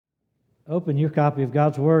Open your copy of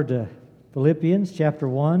God's Word to Philippians chapter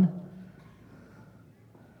 1.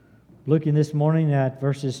 Looking this morning at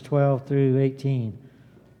verses 12 through 18.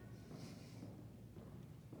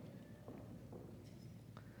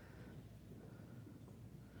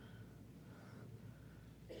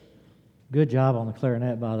 Good job on the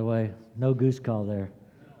clarinet, by the way. No goose call there.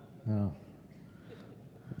 No.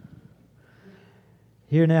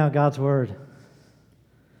 Hear now God's Word.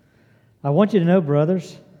 I want you to know,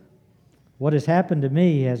 brothers, what has happened to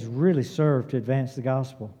me has really served to advance the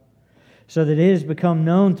gospel, so that it has become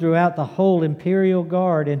known throughout the whole imperial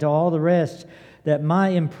guard and to all the rest that my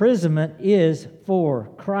imprisonment is for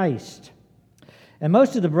Christ. And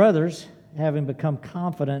most of the brothers, having become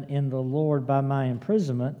confident in the Lord by my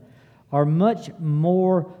imprisonment, are much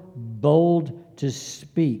more bold to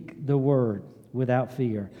speak the word without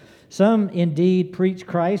fear. Some indeed preach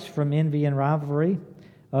Christ from envy and rivalry,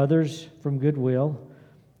 others from goodwill.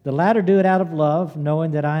 The latter do it out of love, knowing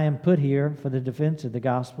that I am put here for the defense of the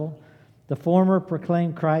gospel. The former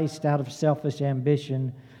proclaim Christ out of selfish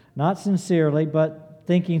ambition, not sincerely, but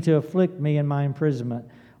thinking to afflict me in my imprisonment.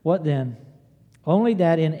 What then? Only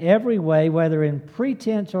that in every way, whether in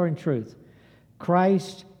pretense or in truth,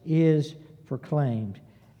 Christ is proclaimed,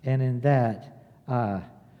 and in that I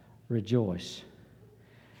rejoice.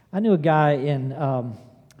 I knew a guy in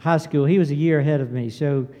high school. He was a year ahead of me,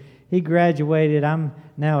 so he graduated. I'm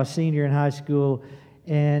now a senior in high school,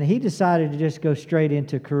 and he decided to just go straight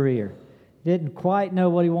into career. Didn't quite know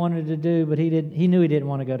what he wanted to do, but he knew he didn't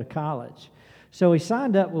want to go to college. So he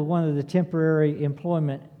signed up with one of the temporary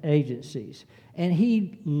employment agencies, and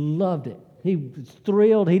he loved it. He was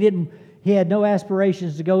thrilled. He had no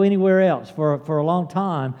aspirations to go anywhere else for a long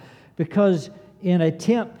time, because in a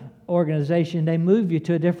temp organization, they move you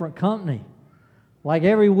to a different company, like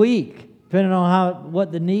every week, depending on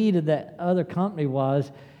what the need of that other company was.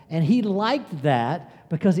 And he liked that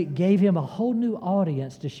because it gave him a whole new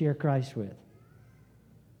audience to share Christ with.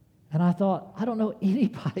 And I thought, I don't know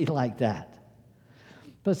anybody like that.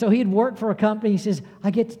 But so he'd worked for a company. He says,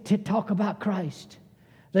 I get to talk about Christ.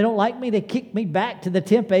 They don't like me. They kick me back to the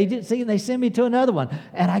temp agency and they send me to another one.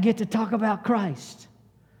 And I get to talk about Christ.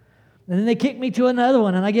 And then they kick me to another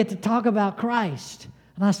one and I get to talk about Christ.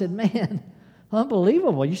 And I said, man,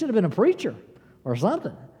 unbelievable. You should have been a preacher or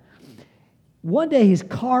something. One day his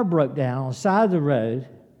car broke down on the side of the road.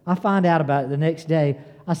 I find out about it the next day.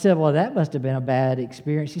 I said, well, that must have been a bad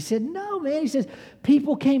experience. He said, no, man. He says,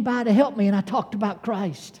 people came by to help me and I talked about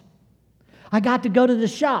Christ. I got to go to the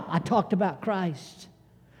shop. I talked about Christ.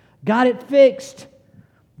 Got it fixed.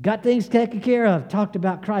 Got things taken care of. Talked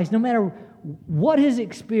about Christ. No matter what his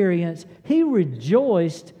experience, he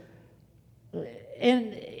rejoiced,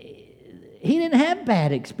 and he didn't have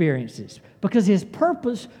bad experiences because his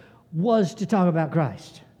purpose was to talk about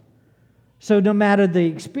Christ. So no matter the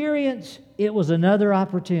experience, it was another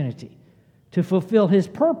opportunity to fulfill his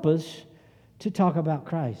purpose to talk about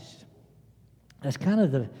Christ. That's kind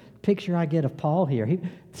of the picture I get of Paul here.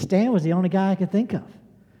 Stan was the only guy I could think of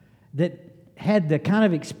that had the kind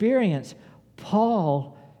of experience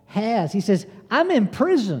Paul has. He says, I'm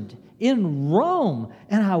imprisoned in Rome,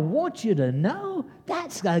 and I want you to know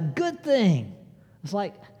that's a good thing. It's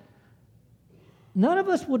like, none of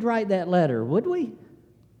us would write that letter, would we?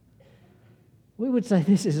 We would say,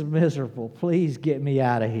 this is miserable. Please get me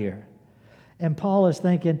out of here. And Paul is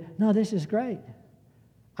thinking, no, this is great.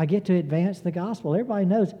 I get to advance the gospel. Everybody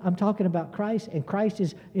knows I'm talking about Christ, and Christ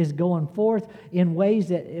is going forth in ways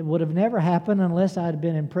that it would have never happened unless I had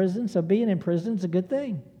been in prison. So being in prison is a good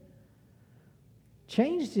thing.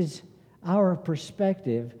 Changed our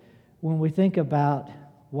perspective when we think about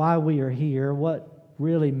why we are here, what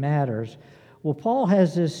really matters. Well, Paul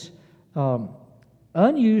has this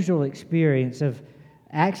unusual experience of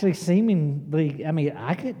actually seemingly,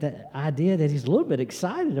 I get the idea that he's a little bit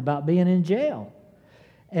excited about being in jail.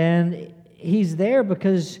 And he's there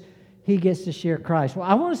because he gets to share Christ. Well,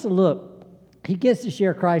 I want us to look. He gets to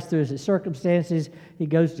share Christ through his circumstances. He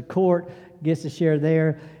goes to court, gets to share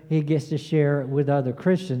there. He gets to share with other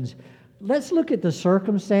Christians. Let's look at the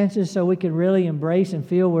circumstances so we can really embrace and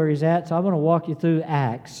feel where he's at. So I'm going to walk you through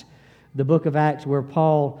Acts, the book of Acts, where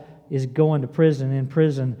Paul is going to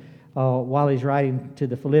prison, while he's writing to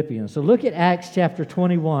the Philippians. So look at Acts chapter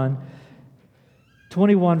 21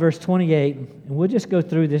 verse 28, and we'll just go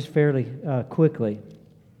through this fairly quickly,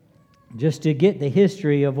 just to get the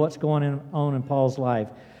history of what's going on in Paul's life.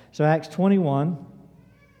 So Acts 21,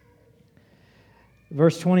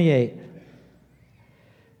 verse 28.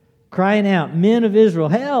 Crying out, men of Israel,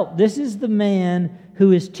 help! This is the man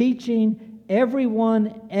who is teaching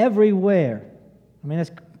everyone everywhere.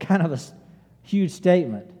 That's kind of a huge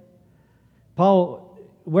statement. Paul,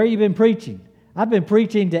 where you been preaching? I've been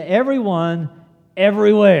preaching to everyone,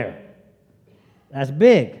 everywhere. That's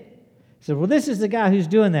big. He said, well, this is the guy who's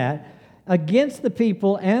doing that against the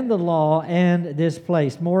people and the law and this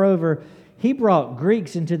place. Moreover, he brought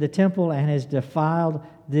Greeks into the temple and has defiled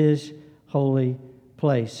this holy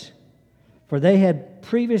place. For they had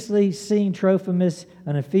previously seen Trophimus,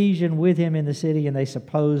 an Ephesian, with him in the city, and they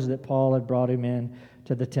supposed that Paul had brought him in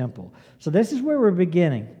to the temple. So this is where we're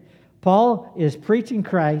beginning. Paul is preaching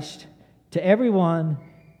Christ to everyone,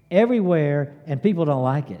 everywhere, and people don't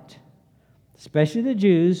like it. Especially the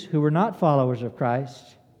Jews who were not followers of Christ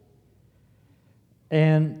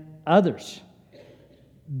and others.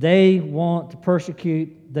 They want to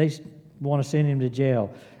persecute, they want to send him to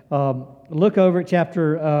jail. Look over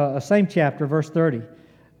at same chapter, verse 30.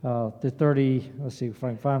 Let's see if I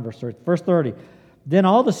can find verse 30. Verse 30. Then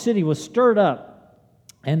all the city was stirred up,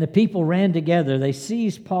 and the people ran together. They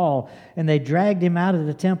seized Paul, and they dragged him out of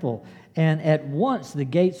the temple. And at once the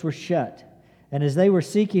gates were shut. And as they were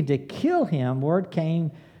seeking to kill him, word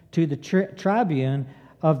came to the tribune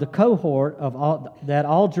of the cohort that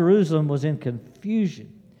all Jerusalem was in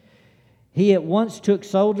confusion. He at once took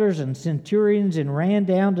soldiers and centurions and ran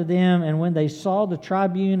down to them, and when they saw the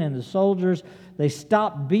tribune and the soldiers, they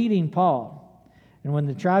stopped beating Paul. And when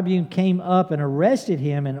the tribune came up and arrested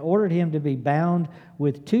him and ordered him to be bound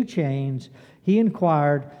with 2 chains, he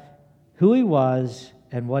inquired who he was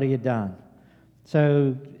and what he had done.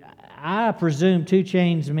 So I presume 2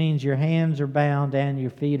 chains means your hands are bound and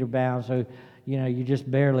your feet are bound, so you're just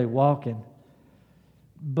barely walking.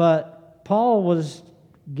 But Paul was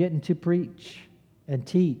getting to preach and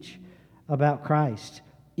teach about Christ.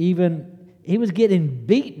 Even he was getting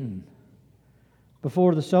beaten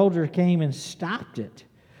before the soldier came and stopped it.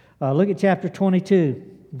 Look at chapter 22,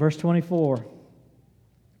 verse 24.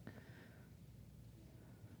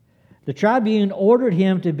 The tribune ordered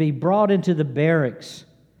him to be brought into the barracks,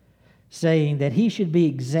 saying that he should be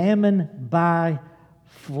examined by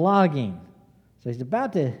flogging. So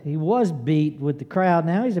he was beat with the crowd.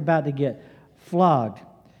 Now he's about to get flogged.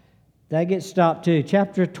 That gets stopped too.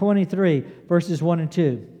 Chapter 23, verses 1 and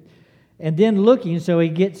 2. And then looking, so he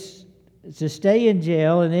gets to stay in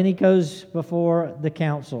jail, and then he goes before the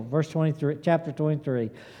council. Verse 23, chapter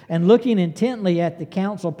 23. And looking intently at the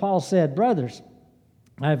council, Paul said, brothers,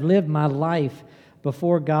 I have lived my life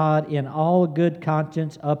before God in all good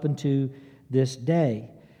conscience up unto this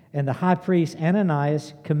day. And the high priest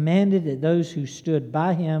Ananias commanded that those who stood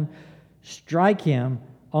by him strike him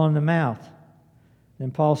on the mouth.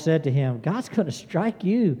 Then Paul said to him, God's going to strike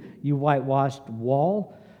you, you whitewashed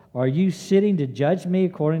wall. Are you sitting to judge me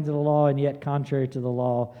according to the law, and yet contrary to the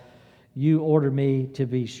law, you order me to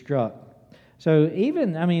be struck? So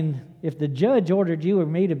even, if the judge ordered you or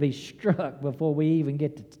me to be struck before we even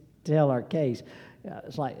get to tell our case,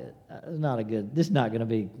 it's like, it's not going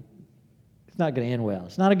to end well.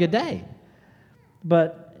 It's not a good day.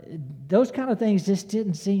 But those kind of things just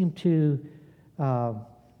didn't seem to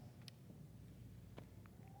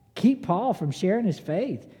keep Paul from sharing his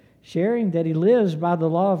faith, sharing that he lives by the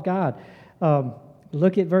law of God.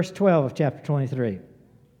 Look at verse 12 of chapter 23. And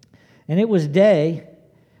when it was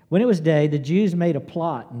day, the Jews made a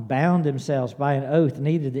plot and bound themselves by an oath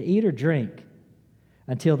neither to eat or drink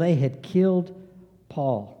until they had killed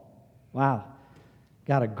Paul. Wow.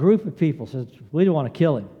 Got a group of people says, we don't want to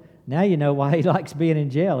kill him. Now you know why he likes being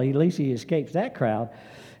in jail. At least he escapes that crowd.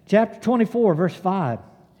 Chapter 24, verse 5.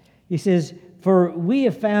 He says, for we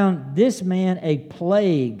have found this man a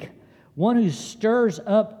plague, one who stirs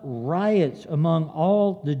up riots among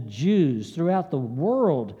all the Jews throughout the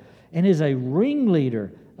world, and is a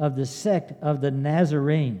ringleader of the sect of the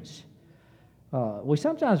Nazarenes. We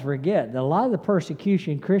sometimes forget that a lot of the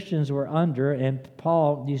persecution Christians were under, and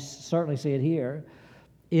Paul, you certainly see it here,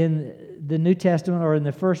 in the New Testament or in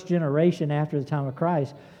the first generation after the time of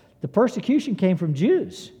Christ, the persecution came from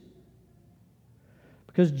Jews.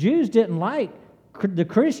 Because Jews didn't like the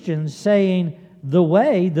Christians saying the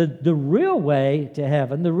way, the real way to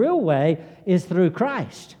heaven, the real way is through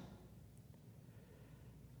Christ.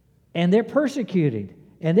 And they're persecuting.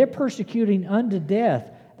 And they're persecuting unto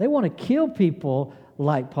death. They want to kill people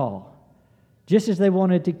like Paul, just as they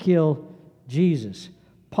wanted to kill Jesus.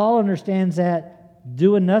 Paul understands that,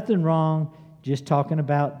 doing nothing wrong, just talking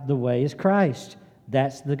about the way is Christ.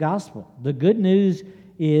 That's the gospel. The good news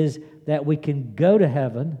is that we can go to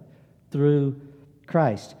heaven through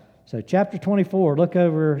Christ. So chapter 24, look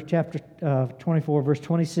over chapter 24, verse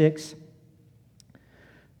 26,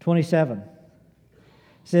 27. It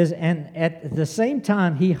says, and at the same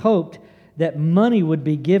time he hoped that money would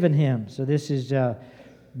be given him. So this is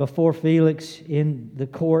before Felix in the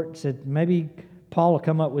court, said maybe Paul will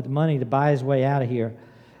come up with money to buy his way out of here.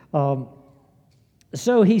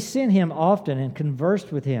 So he sent him often and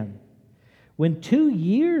conversed with him. When 2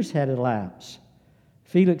 years had elapsed,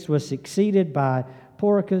 Felix was succeeded by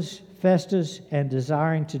Porcius Festus, and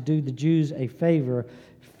desiring to do the Jews a favor,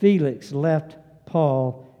 Felix left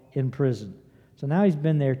Paul in prison. So now he's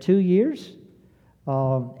been there 2 years,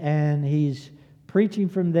 and he's preaching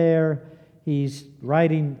from there. He's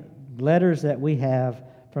writing letters that we have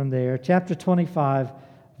from there. Chapter 25,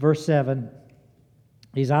 verse 7,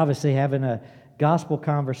 he's obviously having a gospel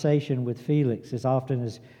conversation with Felix as often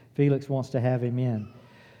as Felix wants to have him in.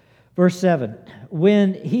 Verse 7,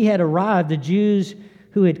 when he had arrived, the Jews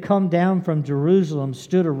who had come down from Jerusalem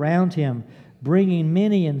stood around him, bringing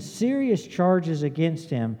many and serious charges against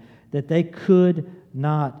him that they could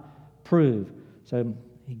not prove. So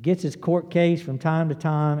he gets his court case from time to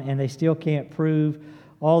time, and they still can't prove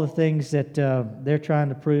all the things that they're trying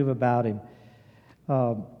to prove about him.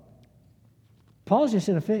 Paul's just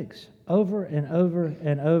in a fix over and over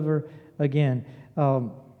and over again.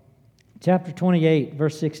 Chapter 28,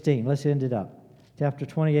 verse 16. Let's end it up. Chapter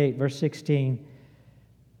 28, verse 16.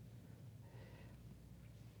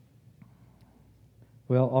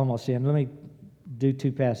 Well, almost in. Let me do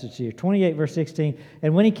two passages here. 28, verse 16.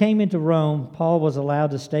 And when he came into Rome, Paul was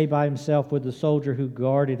allowed to stay by himself with the soldier who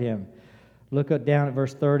guarded him. Look down at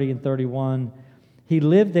verse 30 and 31. He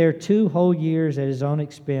lived there 2 whole years at his own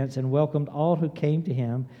expense and welcomed all who came to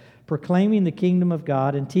him, proclaiming the kingdom of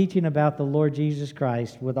God and teaching about the Lord Jesus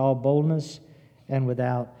Christ with all boldness and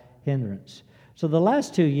without hindrance. So the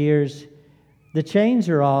last 2 years, the chains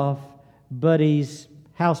are off, but he's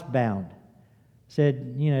housebound.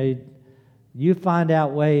 Said, you find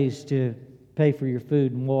out ways to pay for your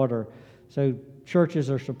food and water. So churches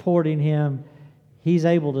are supporting him. He's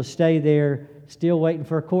able to stay there, still waiting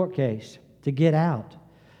for a court case to get out.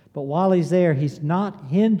 But while he's there, he's not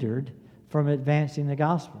hindered from advancing the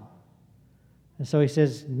gospel. And so he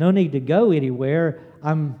says, no need to go anywhere.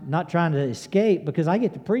 I'm not trying to escape because I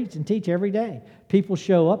get to preach and teach every day. People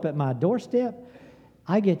show up at my doorstep.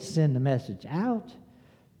 I get to send the message out.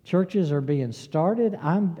 Churches are being started.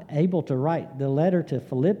 I'm able to write the letter to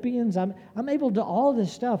Philippians. I'm able to do all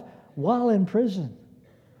this stuff while in prison.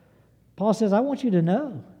 Paul says, I want you to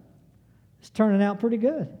know it's turning out pretty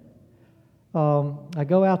good. I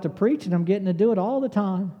go out to preach, and I'm getting to do it all the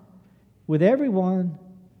time with everyone,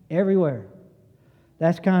 everywhere.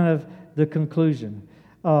 That's kind of the conclusion.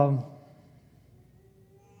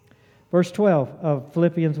 Verse 12 of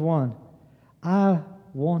Philippians 1. I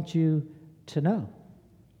want you to know.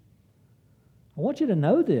 I want you to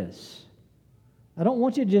know this. I don't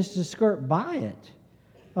want you just to skirt by it.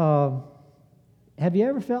 Have you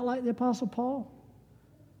ever felt like the Apostle Paul?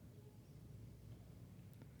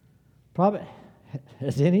 Probably.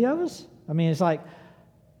 Has any of us? I mean, it's like,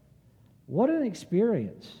 what an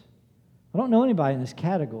experience. I don't know anybody in this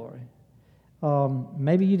category.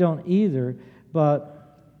 Maybe you don't either,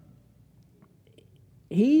 but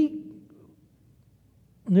he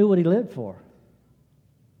knew what he lived for.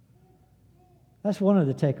 That's one of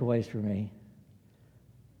the takeaways for me.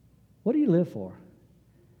 What do you live for?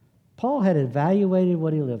 Paul had evaluated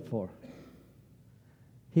what he lived for.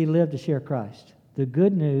 He lived to share Christ. The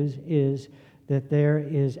good news is that there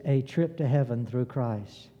is a trip to heaven through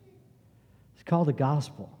Christ. It's called the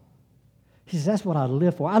gospel. He says, that's what I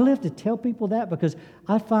live for. I live to tell people that because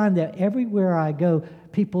I find that everywhere I go,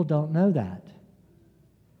 people don't know that.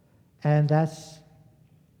 And that's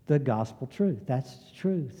the gospel truth. That's the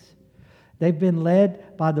truth. They've been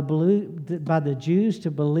led by the Jews to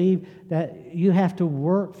believe that you have to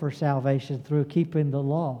work for salvation through keeping the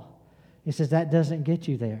law. He says that doesn't get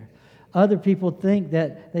you there. Other people think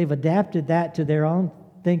that they've adapted that to their own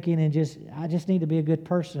thinking and I just need to be a good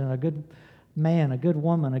person, a good man, a good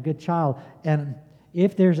woman, a good child. And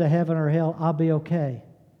if there's a heaven or hell, I'll be okay.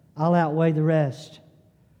 I'll outweigh the rest.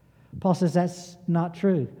 Paul says that's not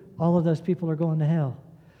true. All of those people are going to hell.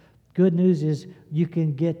 Good news is you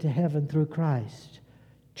can get to heaven through Christ.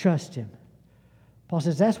 Trust Him. Paul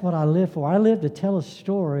says, that's what I live for. I live to tell a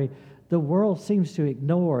story the world seems to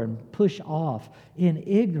ignore and push off in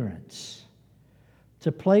ignorance.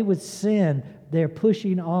 To play with sin, they're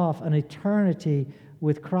pushing off an eternity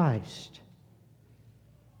with Christ.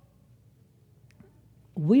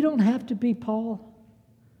 We don't have to be Paul.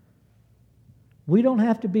 We don't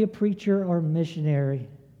have to be a preacher or a missionary.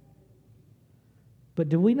 But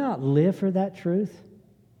do we not live for that truth?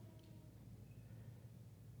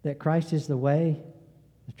 That Christ is the way,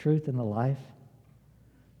 the truth, and the life?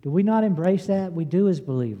 Do we not embrace that? We do as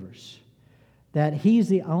believers. that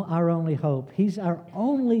He's our only hope. He's our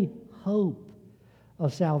only hope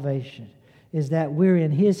of salvation, is that we're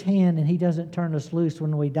in His hand and He doesn't turn us loose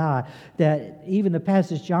when we die. That even the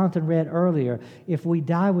passage Jonathan read earlier, if we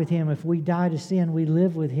die with Him, if we die to sin, we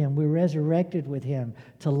live with Him. We're resurrected with Him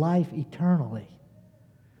to life eternally.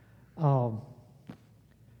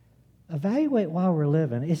 Evaluate while we're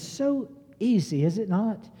living. It's so easy, is it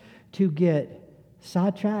not, to get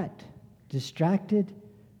sidetracked, distracted,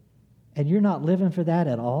 and you're not living for that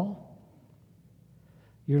at all.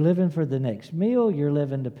 You're living for the next meal. You're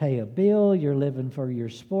living to pay a bill. You're living for your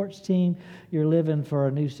sports team. You're living for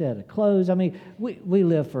a new set of clothes. I mean, we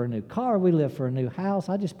live for a new car. We live for a new house.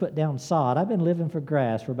 I just put down sod. I've been living for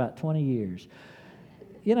grass for about 20 years.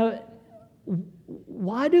 You know,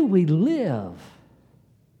 why do we live?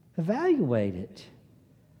 Evaluate it.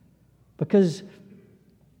 Because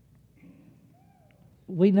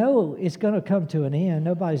we know it's going to come to an end.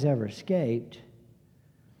 Nobody's ever escaped.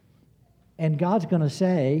 And God's going to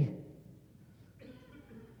say,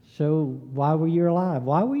 so why were you alive?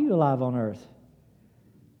 Why were you alive on earth?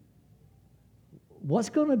 What's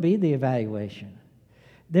going to be the evaluation?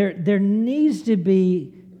 There needs to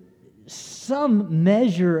be some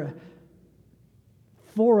measure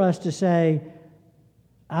for us to say,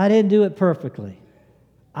 I didn't do it perfectly.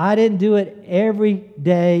 I didn't do it every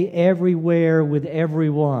day, everywhere, with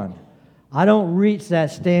everyone. I don't reach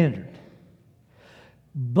that standard.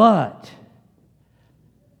 But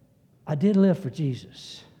I did live for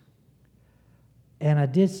Jesus. And I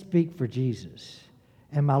did speak for Jesus.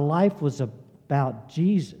 And my life was about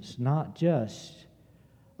Jesus, not just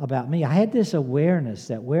about me. I had this awareness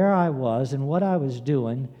that where I was and what I was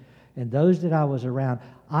doing and those that I was around,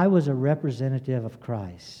 I was a representative of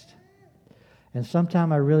Christ. And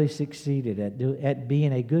sometimes I really succeeded at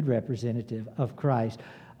being a good representative of Christ.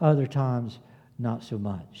 Other times, not so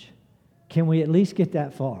much. Can we at least get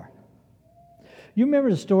that far? You remember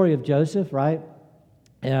the story of Joseph, right?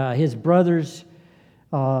 His brothers,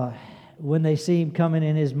 when they see him coming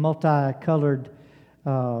in his multicolored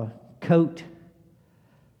coat,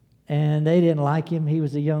 and they didn't like him. He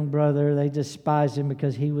was a young brother. They despised him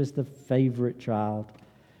because he was the favorite child.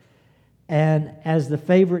 And as the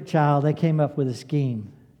favorite child, they came up with a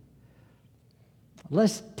scheme.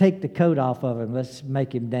 Let's take the coat off of him. Let's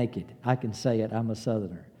make him naked. I can say it. I'm a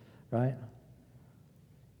Southerner, right?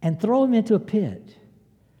 And throw him into a pit.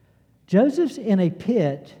 Joseph's in a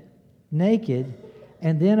pit, naked,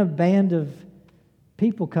 and then a band of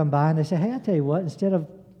people come by and they say, hey, I tell you what, instead of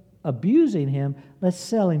abusing him, let's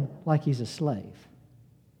sell him like he's a slave.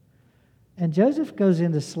 And Joseph goes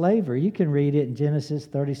into slavery. You can read it in Genesis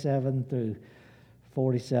 37 through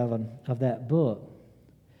 47 of that book.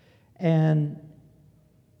 And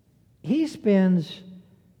he spends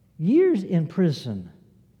years in prison,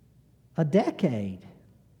 a decade,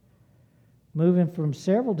 moving from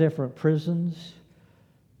several different prisons.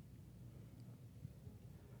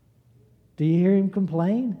 Do you hear him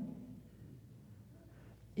complain?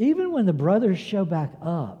 Even when the brothers show back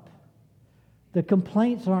up, the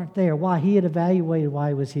complaints aren't there. Why? He had evaluated why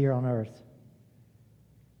he was here on earth.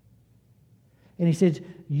 And he says,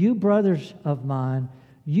 you brothers of mine,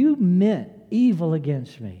 you meant evil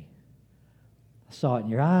against me. I saw it in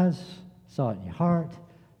your eyes, saw it in your heart,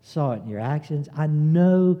 saw it in your actions. I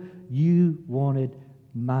know you wanted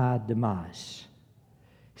my demise.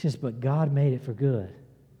 He says, but God made it for good.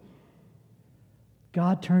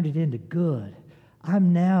 God turned it into good.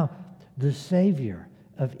 I'm now the Savior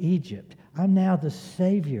of Egypt. I'm now the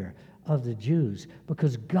Savior of the Jews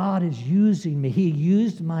because God is using me. He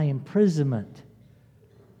used my imprisonment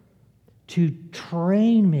to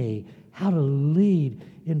train me how to lead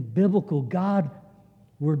in biblical Godward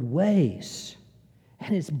ways.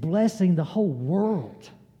 And it's blessing the whole world.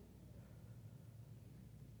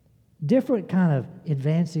 Different kind of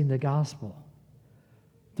advancing the gospel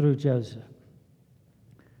through Joseph.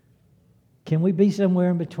 Can we be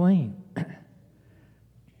somewhere in between?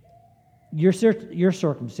 Your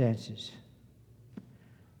circumstances.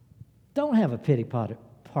 Don't have a pity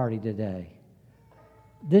party today.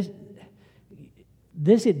 This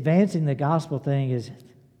advancing the gospel thing is,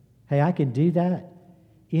 hey, I can do that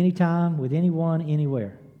anytime, with anyone,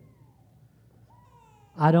 anywhere.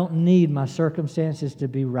 I don't need my circumstances to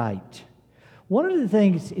be right. One of the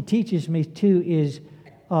things it teaches me, too, is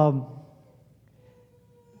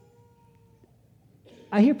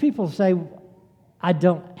I hear people say, I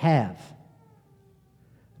don't have.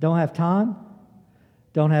 Don't have time,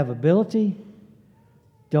 don't have ability,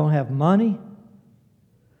 don't have money,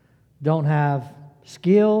 don't have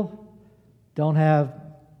skill, don't have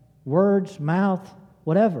words, mouth,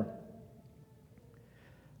 whatever.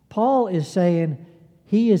 Paul is saying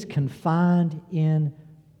he is confined in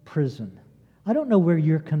prison. I don't know where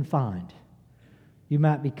you're confined. You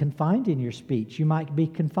might be confined in your speech. You might be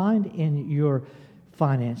confined in your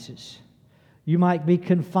finances. You might be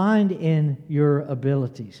confined in your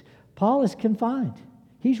abilities. Paul is confined.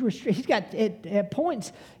 He's got, at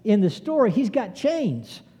points in the story, he's got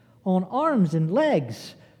chains on arms and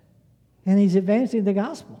legs, and he's advancing the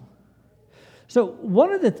gospel. So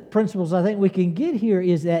one of the principles I think we can get here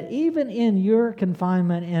is that even in your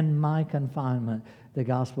confinement and my confinement, the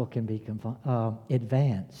gospel can be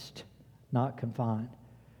advanced, not confined.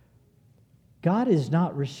 God is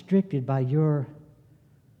not restricted by your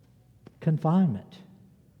confinement.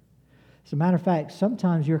 As a matter of fact,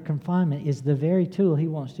 sometimes your confinement is the very tool He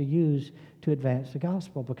wants to use to advance the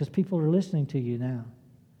gospel, because people are listening to you now.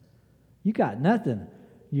 You got nothing.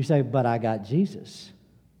 You say, but I got Jesus.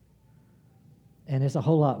 And it's a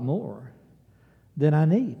whole lot more than I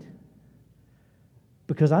need,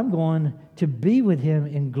 because I'm going to be with Him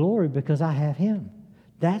in glory because I have Him.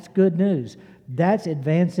 That's good news. That's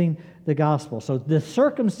advancing the gospel. So the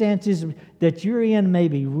circumstances that you're in may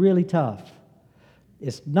be really tough.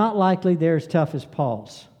 It's not likely they're as tough as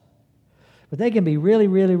Paul's, but they can be really,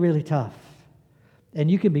 really, really tough. And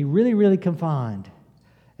you can be really, really confined,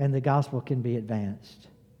 and the gospel can be advanced.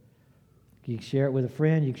 You can share it with a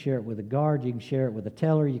friend, you can share it with a guard, you can share it with a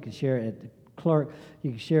teller, you can share it at the clerk, you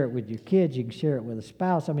can share it with your kids, you can share it with a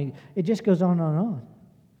spouse. I mean, it just goes on and on.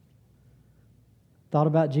 Thought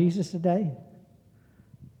about Jesus today?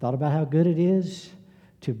 Thought about how good it is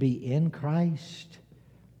to be in Christ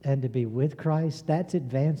and to be with Christ? That's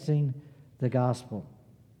advancing the gospel.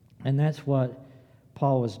 And that's what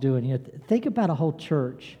Paul was doing. You know, think about a whole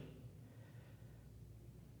church.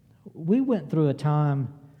 We went through a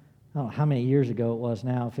time, I don't know how many years ago it was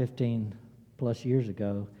now, 15 plus years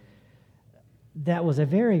ago, that was a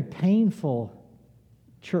very painful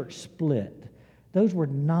church split. Those were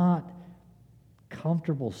not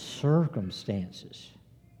comfortable circumstances.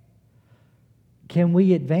 Can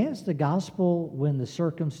we advance the gospel when the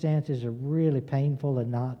circumstances are really painful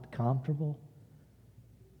and not comfortable?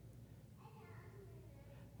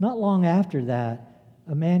 Not long after that,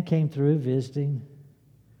 a man came through visiting,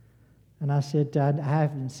 and I said, I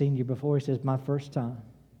haven't seen you before. He says, my first time.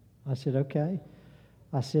 I said, okay.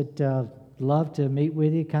 I said, love to meet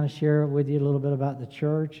with you, kind of share with you a little bit about the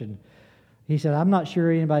church. And he said, I'm not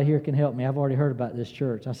sure anybody here can help me. I've already heard about this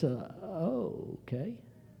church. I said, oh, okay.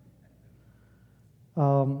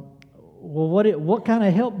 Well, what kind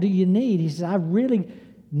of help do you need? He said, I really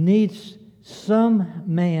need some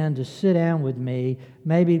man to sit down with me,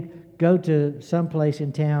 maybe go to some place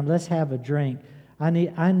in town, let's have a drink. I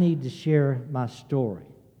need to share my story.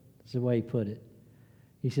 That's the way he put it.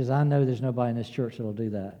 He says, I know there's nobody in this church that will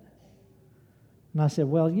do that. And I said,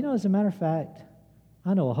 well, you know, as a matter of fact,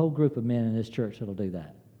 I know a whole group of men in this church that will do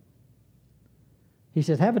that. He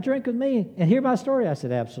says, have a drink with me and hear my story. I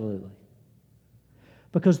said, absolutely.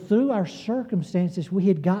 Because through our circumstances, we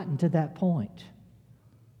had gotten to that point.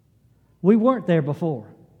 We weren't there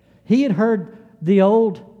before. He had heard the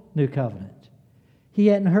old new covenant. He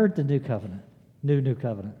hadn't heard the new covenant. New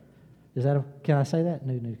covenant. Can I say that?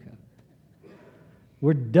 New covenant.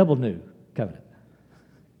 We're double new covenant.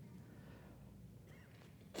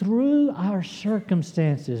 Through our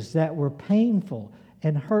circumstances that were painful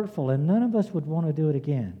and hurtful, and none of us would want to do it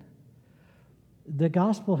again, the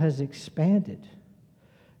gospel has expanded.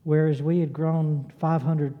 Whereas we had grown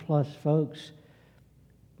 500 plus folks,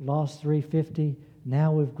 lost 350,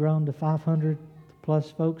 now we've grown to 500 plus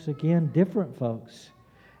folks again, different folks.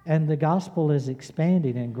 And the gospel is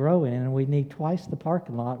expanding and growing, and we need twice the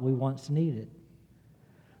parking lot we once needed.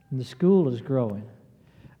 And the school is growing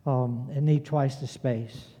and need twice the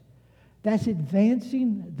space. That's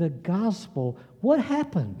advancing the gospel. What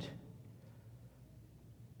happened?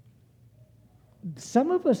 Some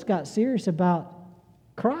of us got serious about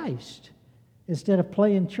Christ instead of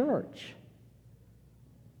playing church.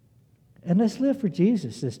 And let's live for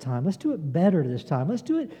Jesus this time. Let's do it better this time. Let's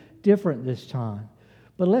do it different this time.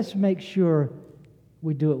 But let's make sure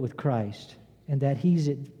we do it with Christ and that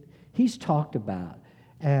He's talked about.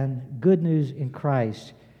 And good news in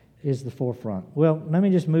Christ is the forefront. Well, let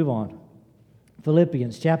me just move on.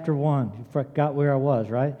 Philippians chapter 1. You forgot where I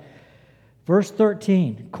was, right? Verse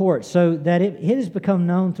 13, court, so that it has become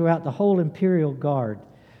known throughout the whole imperial guard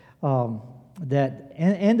and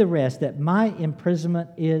the rest that my imprisonment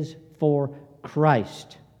is for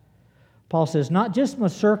Christ. Paul says, not just my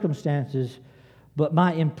circumstances, but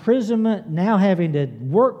my imprisonment, now having to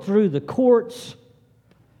work through the courts,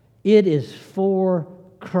 it is for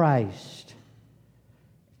Christ.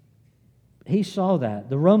 he saw that.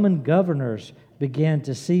 The Roman governors began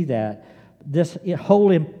to see that. This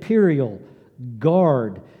whole imperial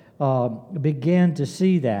guard began to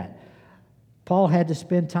see that. Paul had to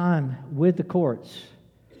spend time with the courts.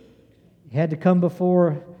 He had to come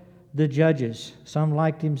before the judges. Some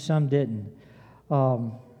liked him, some didn't.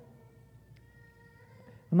 I'm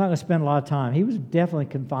not going to spend a lot of time. He was definitely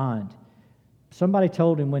confined. Somebody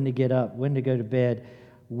told him when to get up, when to go to bed,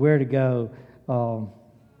 where to go.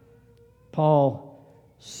 Paul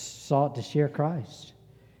sought to share Christ,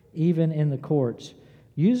 even in the courts.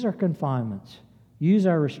 Use our confinements. Use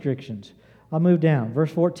our restrictions. I'll move down.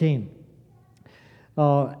 Verse 14.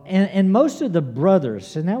 And most of the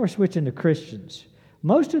brothers, and now we're switching to Christians,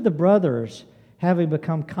 most of the brothers, having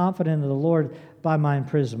become confident in the Lord by my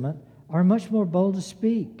imprisonment, are much more bold to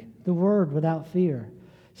speak the word without fear.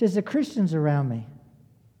 It says the Christians around me,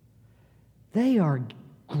 they are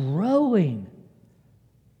growing.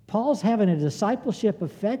 Paul's having a discipleship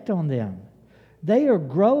effect on them. They are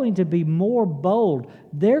growing to be more bold.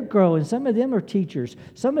 They're growing. Some of them are teachers.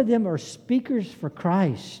 Some of them are speakers for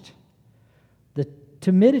Christ. The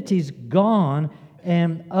timidity's gone,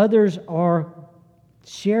 and others are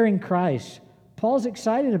sharing Christ. Paul's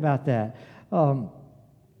excited about that. I'm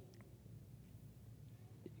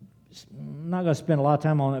not going to spend a lot of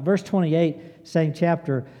time on it. Verse 28, same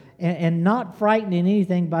chapter, and not frightened in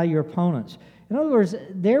anything by your opponents. In other words,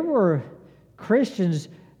 there were Christians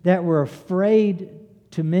that were afraid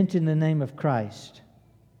to mention the name of Christ.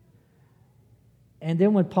 And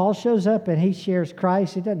then when Paul shows up and he shares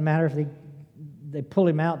Christ, it doesn't matter if they pull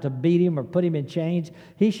him out to beat him or put him in chains.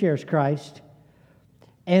 He shares Christ.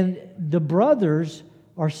 And the brothers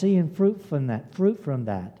are seeing fruit from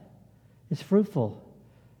that. It's fruitful.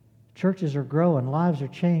 Churches are growing. Lives are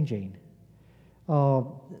changing.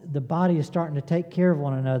 The body is starting to take care of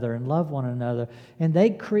one another and love one another. And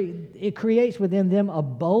it creates within them a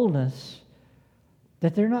boldness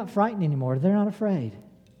that they're not frightened anymore. They're not afraid.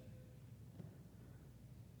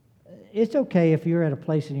 It's okay if you're at a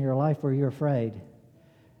place in your life where you're afraid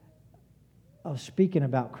of speaking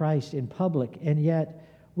about Christ in public, and yet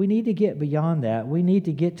we need to get beyond that. We need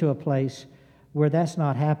to get to a place where that's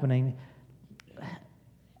not happening.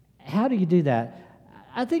 How do you do that?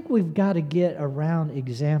 I think we've got to get around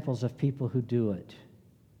examples of people who do it.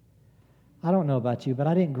 I don't know about you, but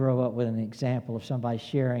I didn't grow up with an example of somebody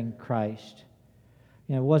sharing Christ.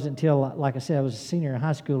 It wasn't until, like I said, I was a senior in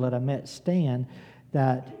high school that I met Stan,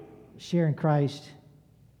 that sharing Christ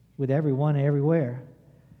with everyone everywhere.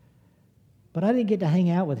 But I didn't get to hang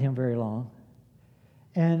out with him very long.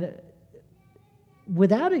 And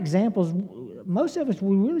without examples, most of us,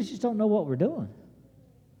 we really just don't know what we're doing.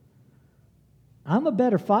 I'm a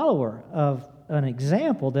better follower of an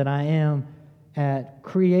example than I am at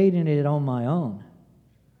creating it on my own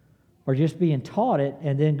or just being taught it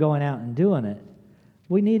and then going out and doing it.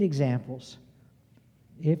 We need examples.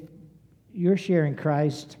 If you're sharing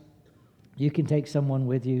Christ, you can take someone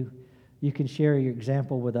with you. You can share your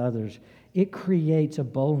example with others. It creates a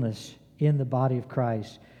boldness in the body of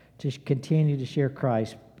Christ to continue to share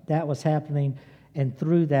Christ. That was happening, and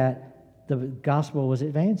through that, the gospel was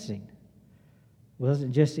advancing. It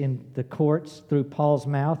wasn't just in the courts through Paul's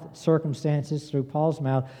mouth, circumstances through Paul's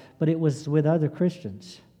mouth, but it was with other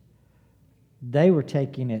Christians. They were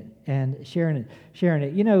taking it and sharing it.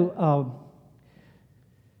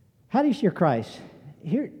 How do you share Christ?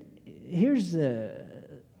 Here's the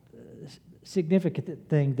significant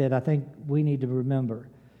thing that I think we need to remember.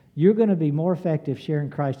 You're going to be more effective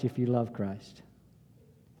sharing Christ if you love Christ.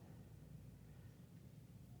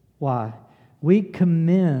 Why? We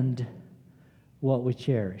commend what we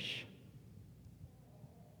cherish.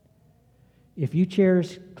 If you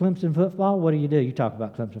cherish Clemson football, what do? You talk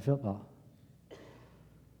about Clemson football.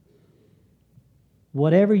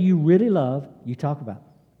 Whatever you really love, you talk about.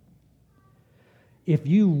 If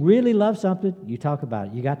you really love something, you talk about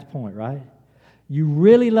it. You got the point, right? You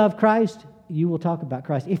really love Christ, you will talk about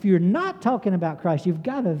Christ. If you're not talking about Christ, you've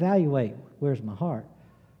got to evaluate, where's my heart?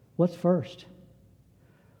 What's first?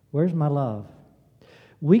 Where's my love?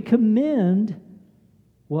 We commend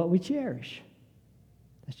what we cherish.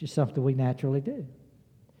 That's just something we naturally do.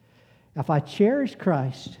 If I cherish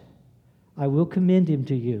Christ, I will commend him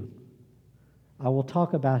to you. I will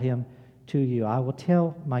talk about him to you. I will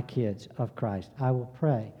tell my kids of Christ. I will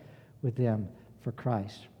pray with them for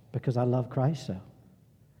Christ because I love Christ so.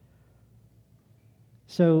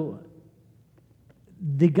 So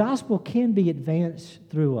the gospel can be advanced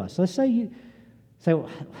through us. Let's say you say, well,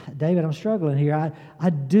 David, I'm struggling here. I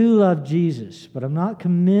do love Jesus, but I'm not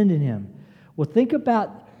commending him. Well, think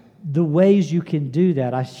about the ways you can do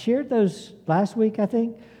that. I shared those last week, I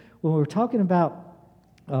think, when we're talking about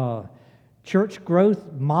church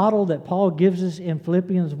growth model that Paul gives us in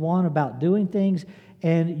Philippians 1 about doing things,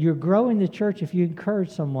 and you're growing the church if you encourage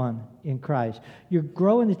someone in Christ. You're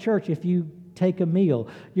growing the church if you take a meal.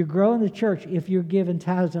 You're growing the church if you're giving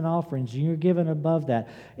tithes and offerings, and you're giving above that.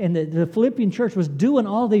 And the Philippian church was doing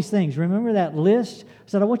all these things. Remember that list? I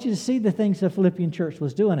said, I want you to see the things the Philippian church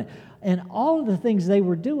was doing it. And all of the things they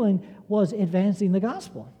were doing was advancing the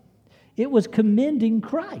gospel. It was commending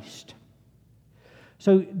Christ.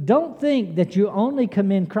 So don't think that you only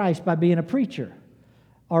commend Christ by being a preacher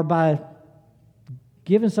or by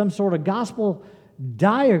giving some sort of gospel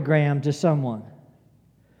diagram to someone.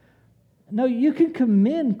 No, you can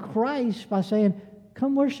commend Christ by saying,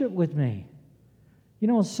 come worship with me. You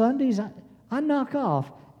know, on Sundays, I knock off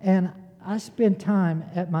and I spend time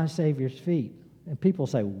at my Savior's feet. And people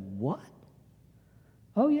say, what?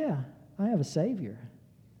 Oh, yeah, I have a Savior.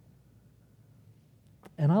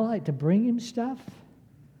 And I like to bring Him stuff.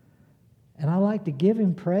 And I like to give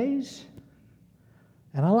Him praise.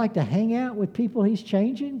 And I like to hang out with people He's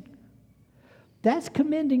changing. That's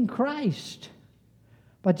commending Christ.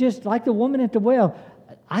 But just like the woman at the well,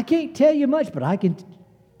 I can't tell you much, but I can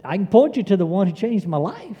point you to the one who changed my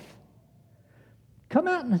life. Come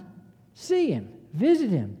out and see Him,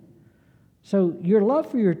 visit Him. So your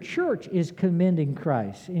love for your church is commending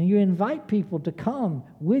Christ, and you invite people to come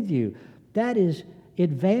with you. That is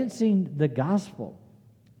advancing the gospel.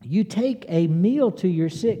 You take a meal to your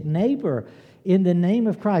sick neighbor in the name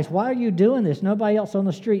of Christ. Why are you doing this? Nobody else on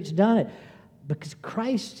the street's done it. Because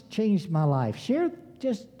Christ changed my life. Share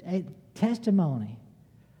just a testimony.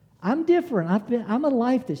 I'm different. I'm a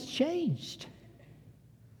life that's changed.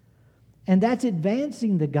 And that's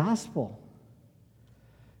advancing the gospel.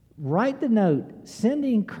 Write the note, send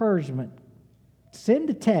the encouragement, send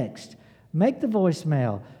the text, make the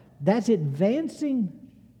voicemail. That's advancing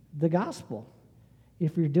the gospel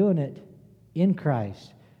if you're doing it in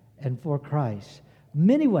Christ and for Christ.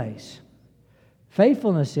 Many ways.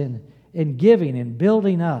 Faithfulness in giving and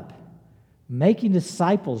building up, making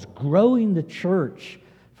disciples, growing the church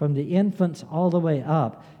from the infants all the way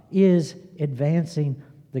up is advancing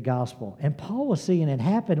the gospel. And Paul was seeing it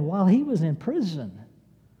happen while he was in prison.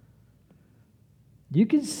 You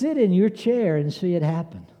can sit in your chair and see it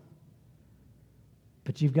happen.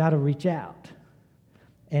 But you've got to reach out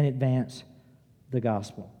and advance the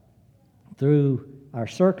gospel. Through our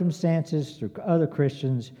circumstances, through other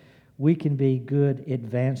Christians, we can be good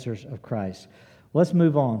advancers of Christ. Let's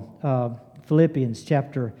move on. Philippians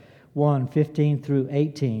chapter 1, 15 through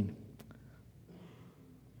 18.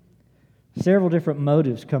 Several different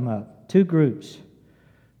motives come up. Two groups.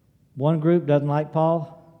 One group doesn't like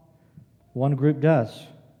Paul. One group does.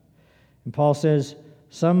 And Paul says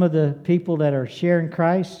some of the people that are sharing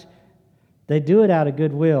Christ, they do it out of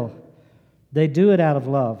goodwill. They do it out of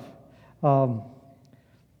love.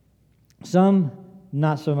 Some,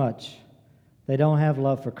 not so much. They don't have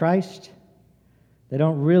love for Christ. They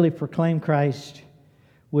don't really proclaim Christ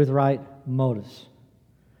with right motives.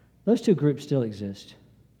 Those two groups still exist.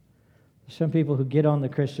 Some people who get on the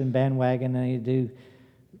Christian bandwagon and they do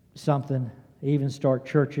something, even start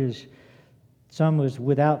churches. Some is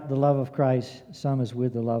without the love of Christ, some is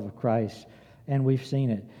with the love of Christ, and we've seen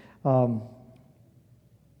it.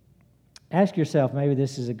 Ask yourself, maybe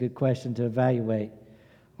this is a good question to evaluate.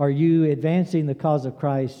 Are you advancing the cause of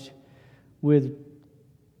Christ with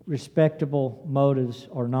respectable motives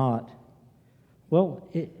or not? Well,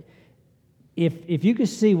 if you could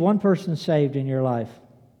see one person saved in your life,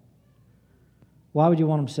 why would you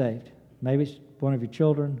want them saved? Maybe it's one of your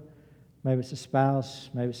children, maybe it's a spouse,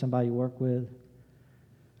 maybe it's somebody you work with.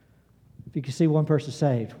 If you could see one person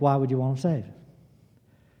saved, why would you want them saved?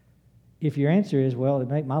 If your answer is, well, it'd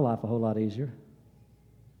make my life a whole lot easier,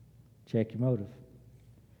 check your motive.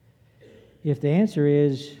 If the answer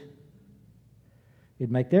is,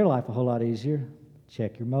 it'd make their life a whole lot easier,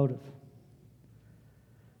 check your motive.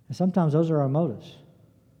 And sometimes those are our motives.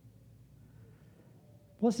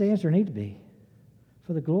 What's the answer need to be?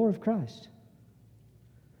 For the glory of Christ.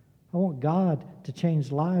 I want God to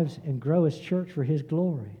change lives and grow His church for His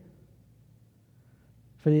glory.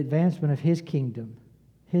 For the advancement of His kingdom,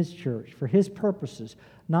 His church, for His purposes,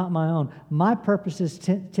 not my own. My purposes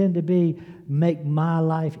tend to be make my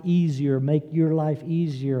life easier, make your life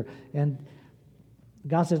easier. And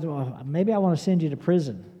God says, well, maybe I want to send you to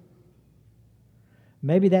prison.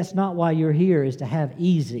 Maybe that's not why you're here, is to have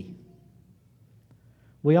easy.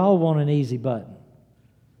 We all want an easy button.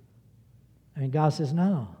 And God says,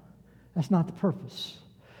 no, that's not the purpose.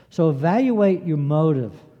 So evaluate your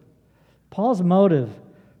motive. Paul's motive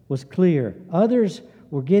was clear. Others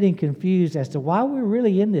we're getting confused as to why we're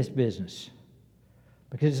really in this business.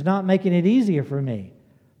 Because it's not making it easier for me.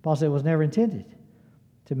 Paul said it was never intended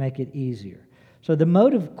to make it easier. So the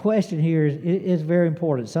motive question here is very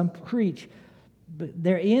important. Some preach, but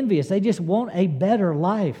they're envious. They just want a better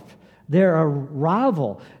life. They're a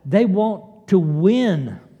rival. They want to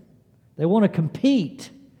win. They want to compete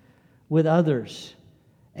with others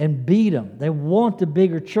and beat them. They want the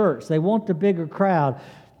bigger church. They want the bigger crowd.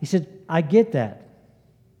 He said, I get that.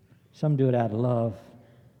 Some do it out of love.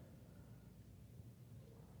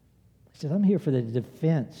 He said, I'm here for the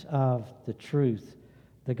defense of the truth,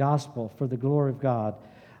 the gospel, for the glory of God.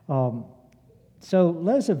 So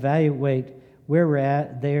let us evaluate where we're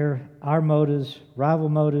at there, our motives, rival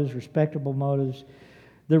motives, respectable motives.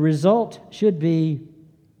 The result should be,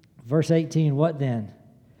 verse 18, what then?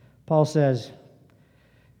 Paul says,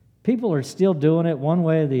 people are still doing it one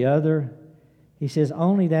way or the other. He says,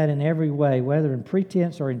 only that in every way, whether in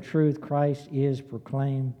pretense or in truth, Christ is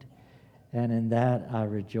proclaimed, and in that I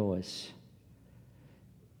rejoice.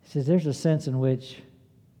 He says, there's a sense in which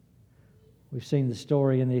we've seen the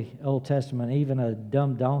story in the Old Testament, even a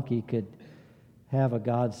dumb donkey could have a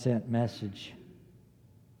God-sent message.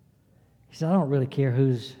 He said, I don't really care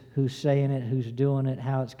who's saying it, who's doing it,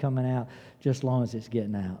 how it's coming out, just as long as it's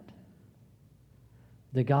getting out.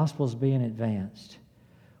 The gospel's being advanced.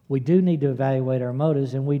 We do need to evaluate our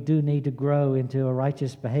motives, and we do need to grow into a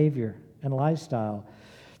righteous behavior and lifestyle.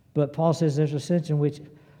 But Paul says there's a sense in which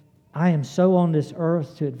I am so on this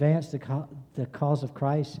earth to advance the cause of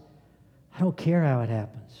Christ, I don't care how it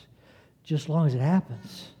happens, just as long as it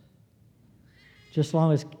happens. Just as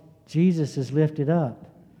long as Jesus is lifted up.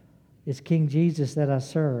 It's King Jesus that I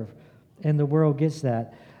serve, and the world gets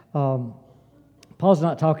that. Paul's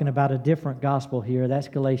not talking about a different gospel here. That's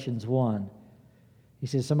Galatians 1. He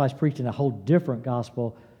says somebody's preaching a whole different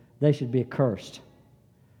gospel, they should be accursed.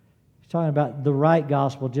 He's talking about the right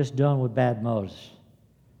gospel just done with bad motives.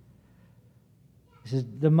 He says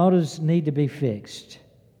the motives need to be fixed.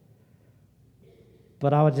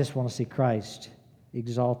 But I would just want to see Christ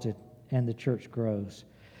exalted and the church grows.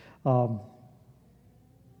 How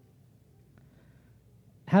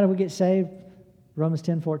do we get saved? Romans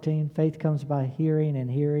 10:14, faith comes by hearing,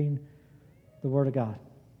 and hearing the Word of God.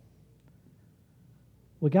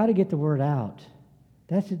 We got to get the Word out.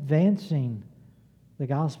 That's advancing the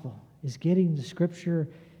gospel, is getting the Scripture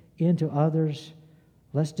into others.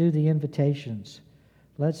 Let's do the invitations.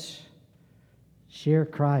 Let's share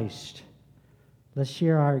Christ. Let's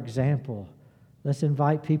share our example. Let's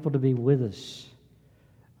invite people to be with us.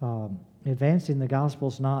 Advancing the gospel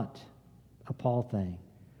is not a Paul thing.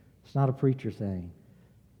 It's not a preacher thing.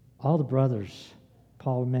 All the brothers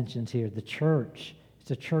Paul mentions here, the church, it's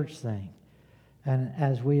a church thing. And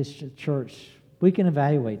as we as a church, we can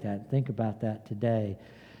evaluate that, think about that today.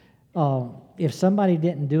 If somebody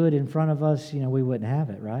didn't do it in front of us, we wouldn't have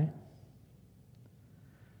it, right?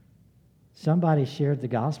 Somebody shared the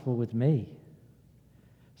gospel with me.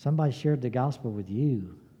 Somebody shared the gospel with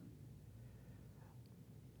you.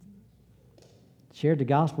 Shared the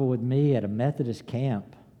gospel with me at a Methodist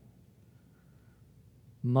camp.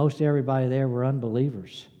 Most everybody there were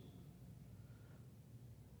unbelievers.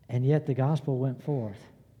 And yet the gospel went forth.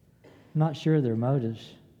 I'm not sure their motives,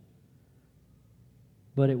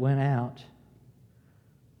 but it went out.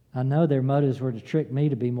 I know their motives were to trick me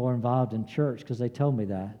to be more involved in church because they told me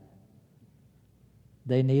that.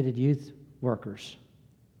 They needed youth workers.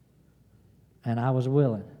 And I was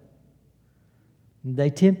willing.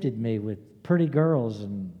 They tempted me with pretty girls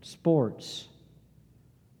and sports.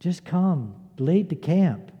 Just come, lead the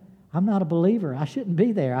camp. I'm not a believer. I shouldn't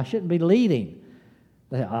be there. I shouldn't be leading.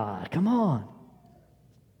 They, come on.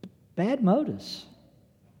 Bad motives.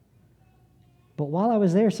 But while I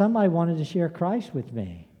was there, somebody wanted to share Christ with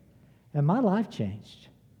me. And my life changed.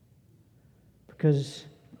 Because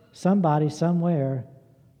somebody somewhere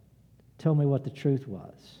told me what the truth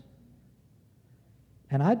was.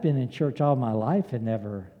 And I'd been in church all my life and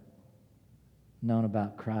never known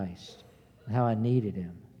about Christ, how I needed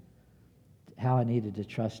Him, how I needed to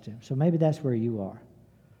trust Him. So maybe that's where you are.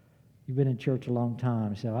 You've been in church a long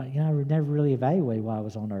time. So I never really evaluated while I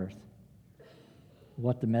was on earth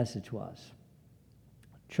what the message was.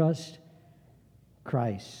 Trust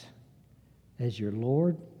Christ as your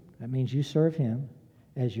Lord. That means you serve Him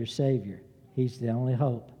as your Savior. He's the only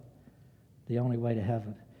hope, the only way to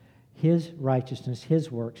heaven. His righteousness, His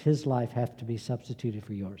works, His life have to be substituted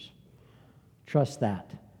for yours. Trust that.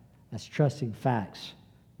 That's trusting facts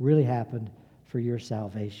really happened for your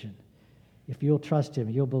salvation. If you'll trust Him,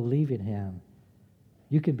 you'll believe in Him,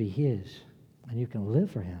 you can be His, and you can live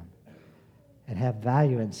for Him and have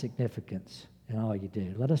value and significance in all you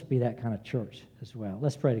do. Let us be that kind of church as well.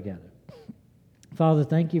 Let's pray together. Father,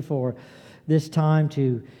 thank you for this time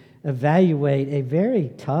to evaluate a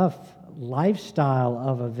very tough lifestyle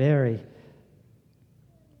of a very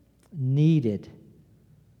needed,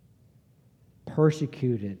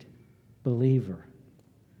 persecuted believer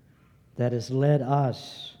that has led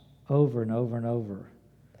us over and over and over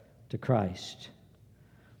to Christ.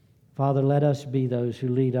 Father, let us be those who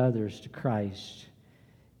lead others to Christ,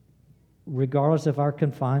 regardless of our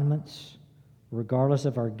confinements, regardless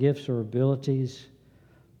of our gifts or abilities.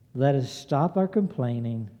 Let us stop our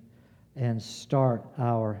complaining and start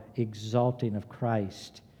our exalting of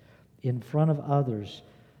Christ in front of others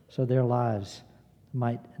so their lives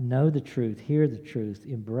might know the truth, hear the truth,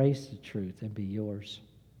 embrace the truth, and be yours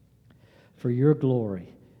for your glory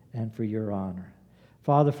and for your honor.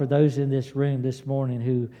 Father, for those in this room this morning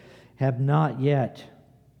who have not yet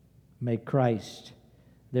made Christ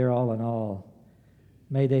their all in all,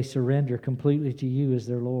 may they surrender completely to you as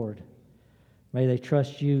their Lord. May they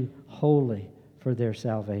trust you wholly for their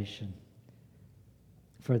salvation,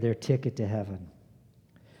 for their ticket to heaven.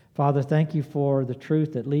 Father, thank you for the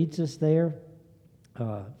truth that leads us there.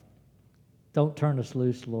 Don't turn us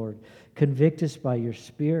loose, Lord. Convict us by your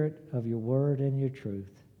Spirit of your word and your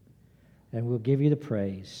truth. And we'll give you the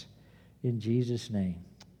praise in Jesus' name.